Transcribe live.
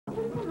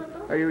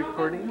Are you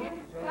recording?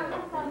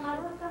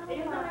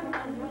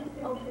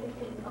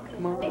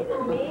 Come on.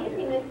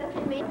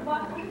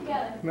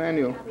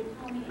 Manuel.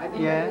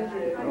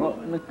 Yeah? Well,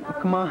 look,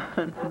 come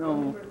on.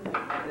 No.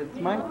 It's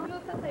my...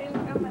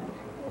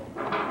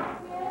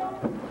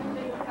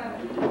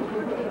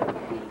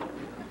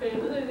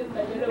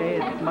 Hey,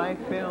 it's my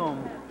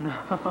film. No.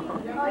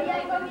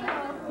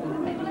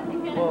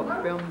 Well,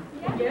 film.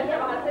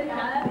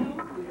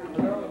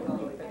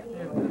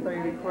 Are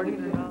you recording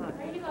or not?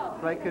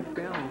 So I could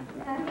film.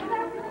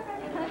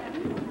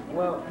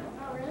 Well.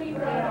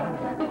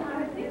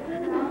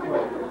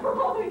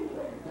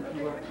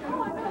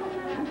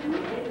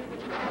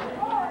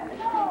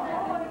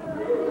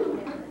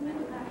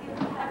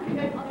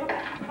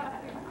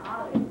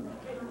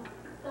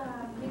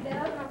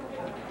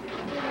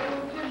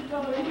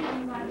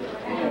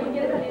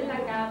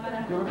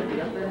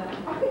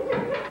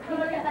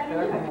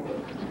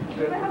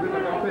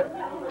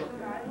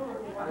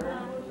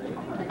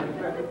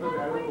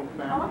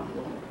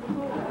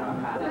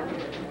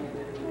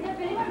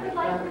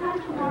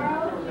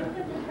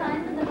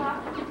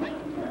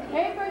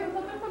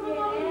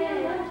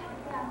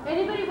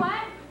 Anybody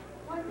what?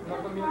 I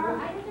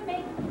need to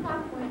make some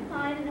popcorn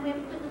sign and then we have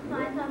to put the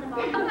signs on the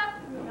box.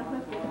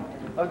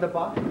 Of the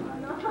box?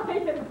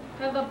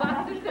 Of the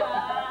box.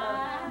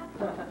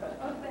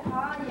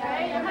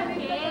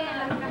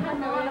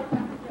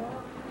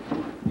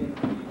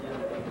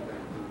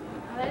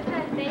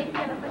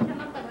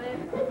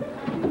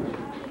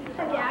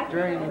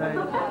 Very nice.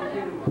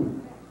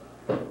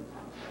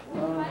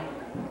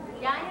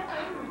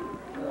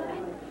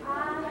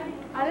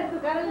 Ahora tu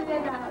cara le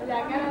llena,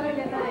 la cara le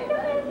llena de...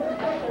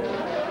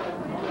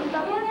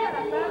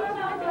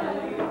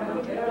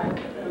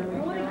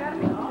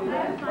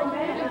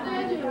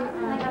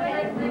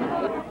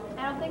 I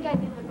don't think I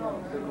did the goal.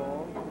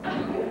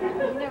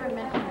 You never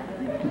mentioned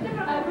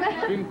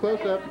it. Team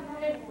close up.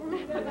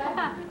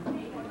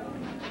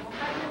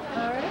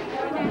 Alright.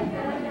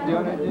 Do you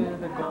want to do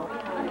the goal?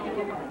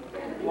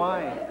 Why?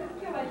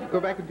 Go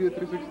back and do a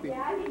 360.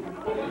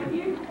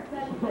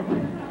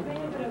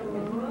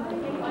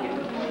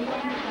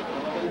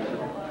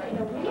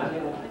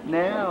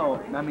 Now,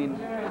 I mean,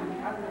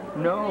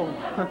 no.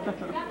 Okay.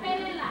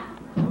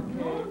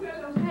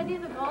 Can I do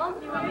the goals?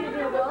 Do you want me to do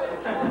the goals?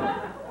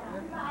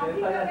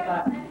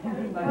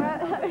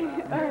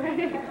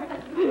 Alright.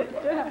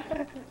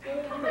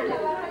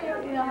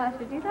 You know how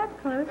to do that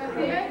close?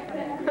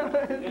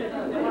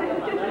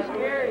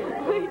 Scary.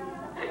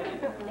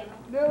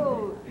 No,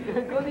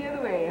 go the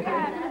other way.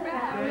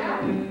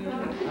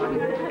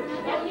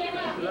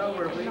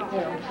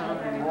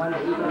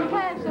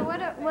 Okay, so what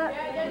do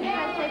you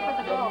guys say for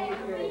the goal?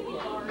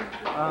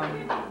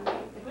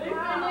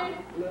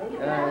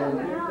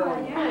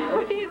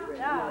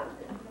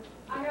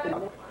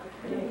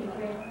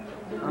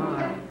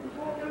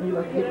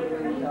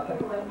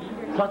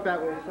 Talk that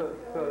way so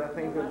that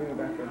thing's going to be in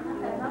the background.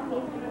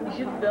 You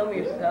should film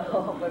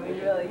yourself. I mean,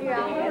 really. Go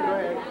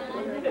ahead.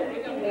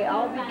 Hey,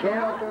 I'll be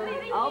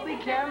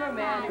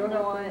cameraman. Go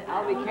help.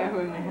 I'll be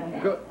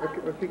cameraman. Go,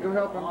 okay, go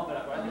help him.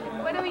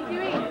 What are we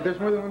doing? There's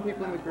more than one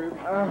people in the group.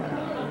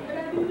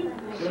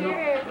 Sure.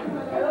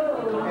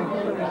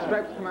 And the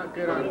stripes come out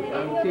good on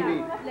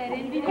TV.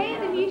 Hey,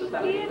 then you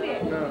should be in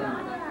it.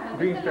 No,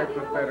 green stripes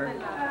look better.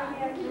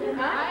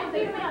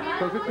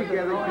 Closer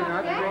together, you're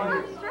not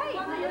strangers.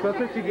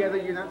 Closer together,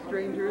 you're not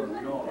strangers.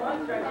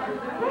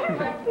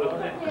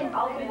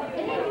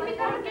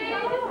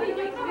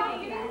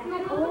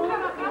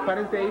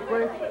 Párense ahí,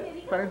 pues.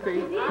 Párense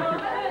ahí.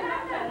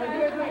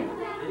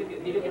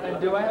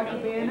 Do I have to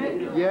be in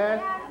it?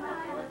 Yes.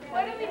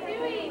 What are we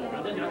doing? I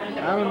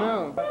don't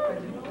know.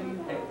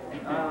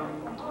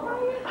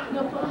 I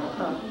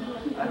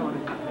don't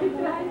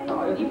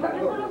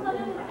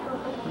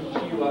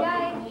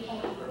Guys.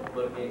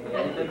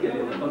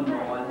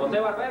 José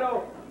Barbero.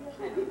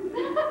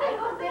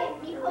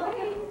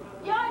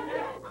 John,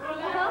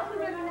 who else was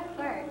going to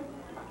start?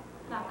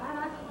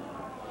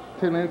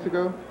 10 minutes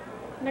ago.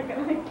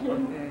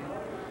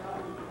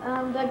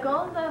 The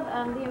goals of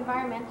the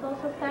environmental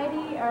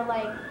society are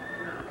like,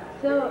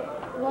 so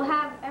we'll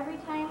have every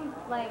time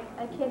like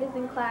a kid is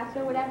in class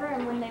or whatever,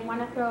 and when they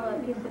want to throw a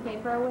piece of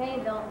paper away,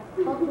 they'll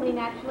hopefully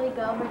naturally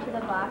go over to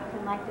the box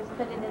and like just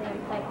put it in the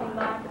recycling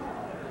box.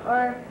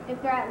 Or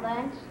if they're at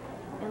lunch,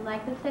 and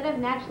like instead of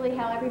naturally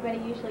how everybody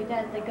usually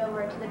does, they go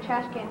over to the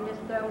trash can and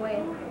just throw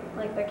away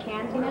like their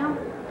cans, you know?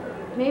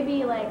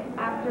 Maybe like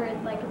after,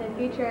 like in the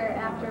future,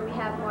 after we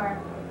have more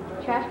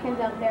trash cans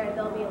out there,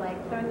 they'll be like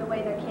throwing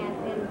away their cans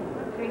in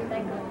the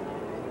recycling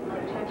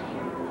like trash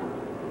cans.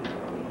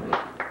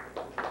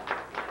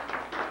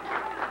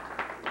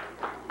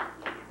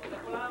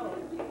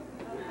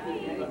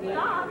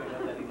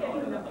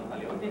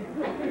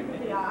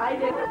 Yeah, I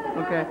did.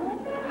 Okay.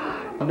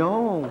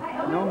 No,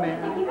 no, man.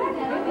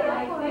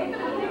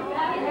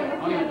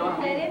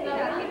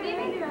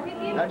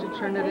 How'd you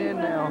turn it in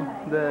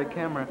now, the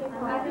camera?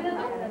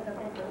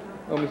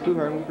 Oh, Miss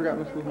Lujan, we forgot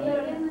Miss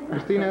Lujan.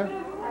 Christina?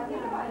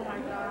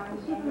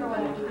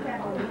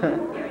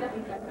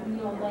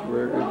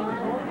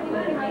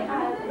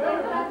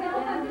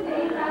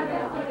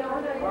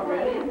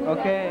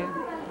 Okay.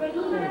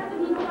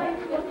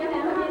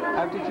 I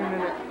have to turn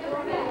it.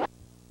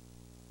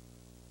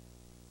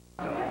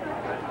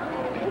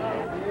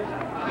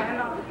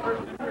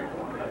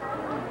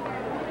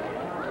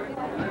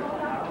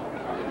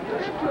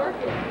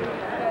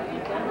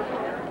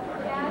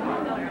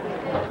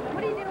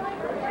 What are you doing?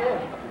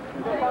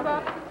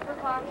 Boxes for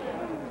classes.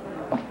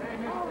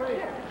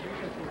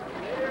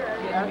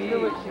 Ask her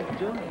what she's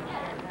doing.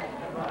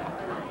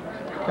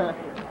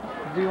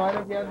 Do you want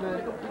to be on the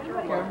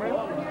camera?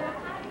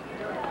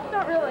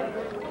 Not really.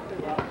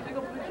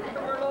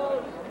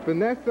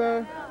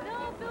 Vanessa.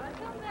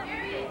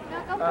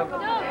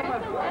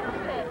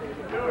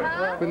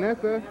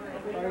 Vanessa,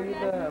 are you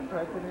the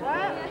president?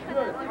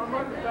 Good. I'm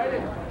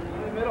undecided. In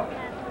the middle.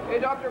 Hey,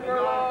 Dr.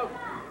 Merlo.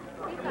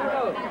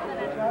 Hello.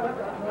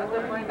 Let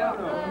them find out.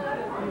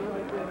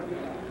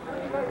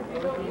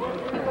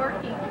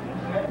 Working.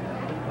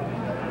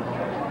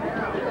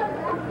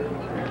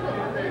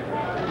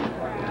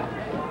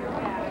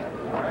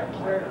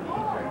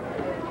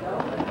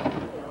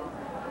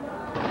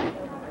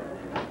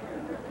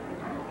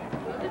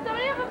 Does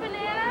somebody have a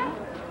banana?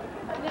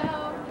 No,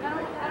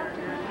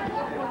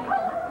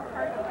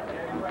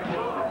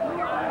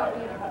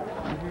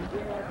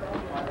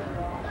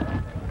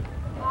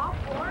 All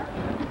four?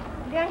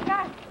 Bianca,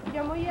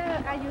 yo voy a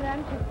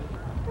ayudante.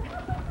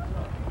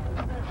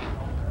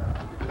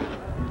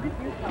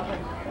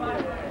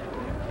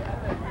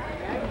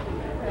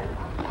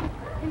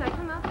 Can I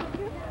come out with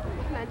you?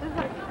 Can I just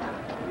like...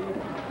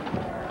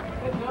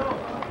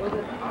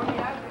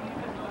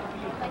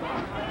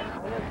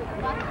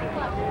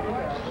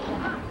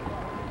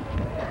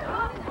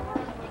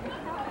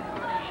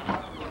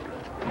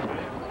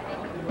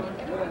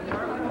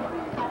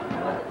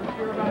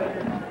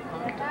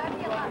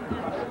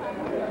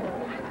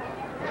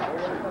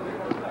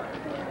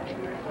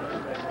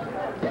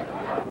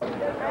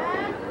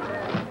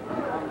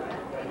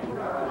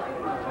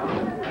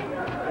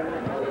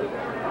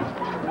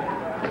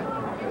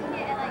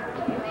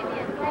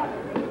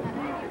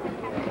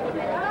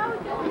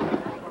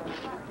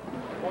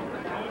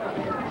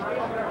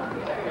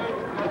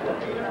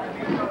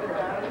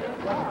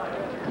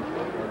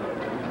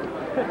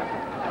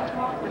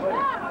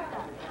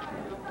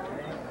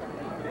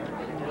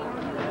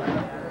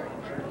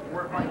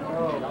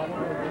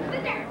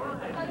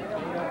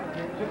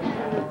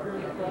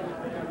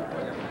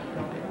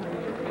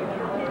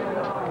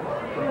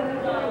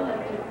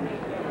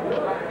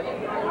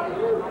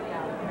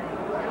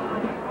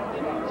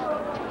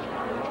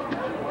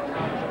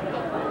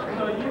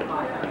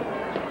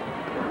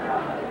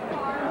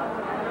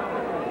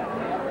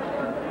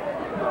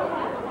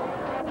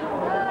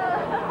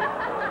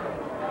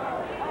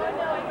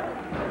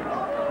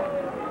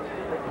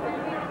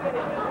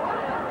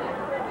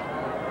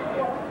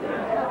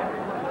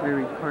 We're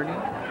recording.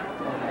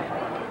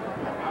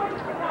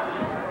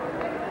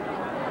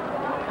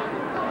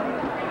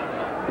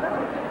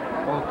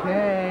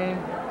 Okay.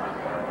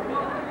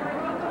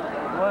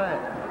 What?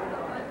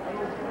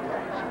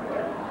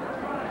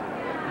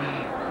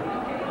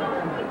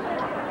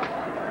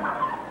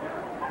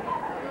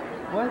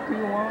 What do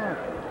you want?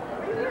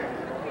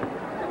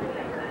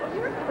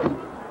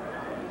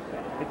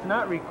 It's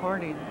not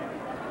recording.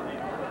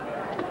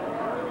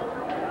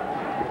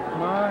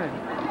 Come on.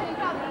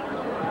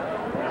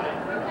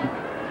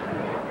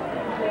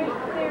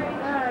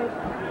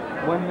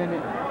 1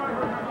 minute.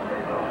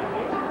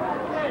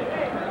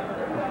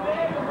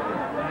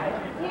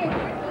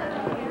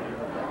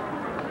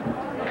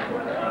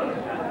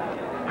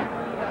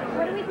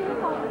 What do we do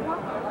with all the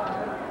walk?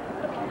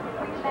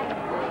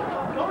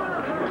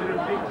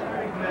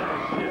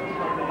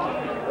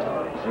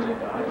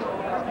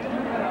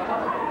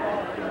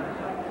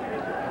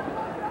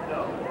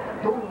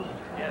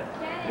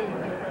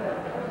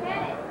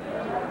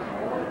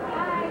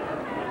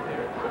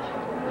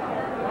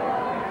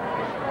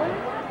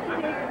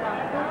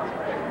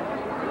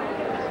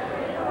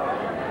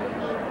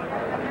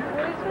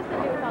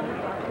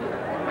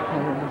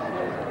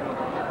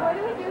 What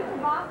do we do for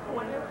boxes?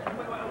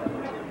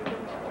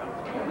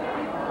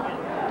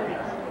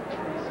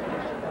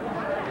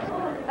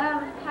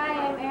 Hi,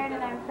 I'm Erin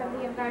and I'm from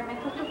the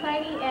Environmental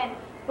Society, and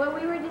what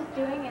we were just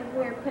doing is we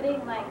were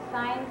putting like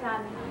signs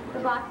on the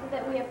boxes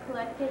that we have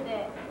collected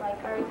that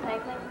like are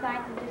recycling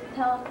signs, and just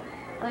tell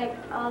like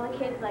all the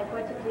kids like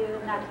what to do,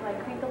 not to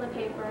like crinkle the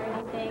paper or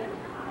anything,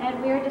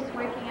 and we were just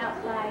working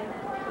outside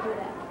to do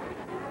that.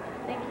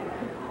 Thank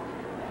you.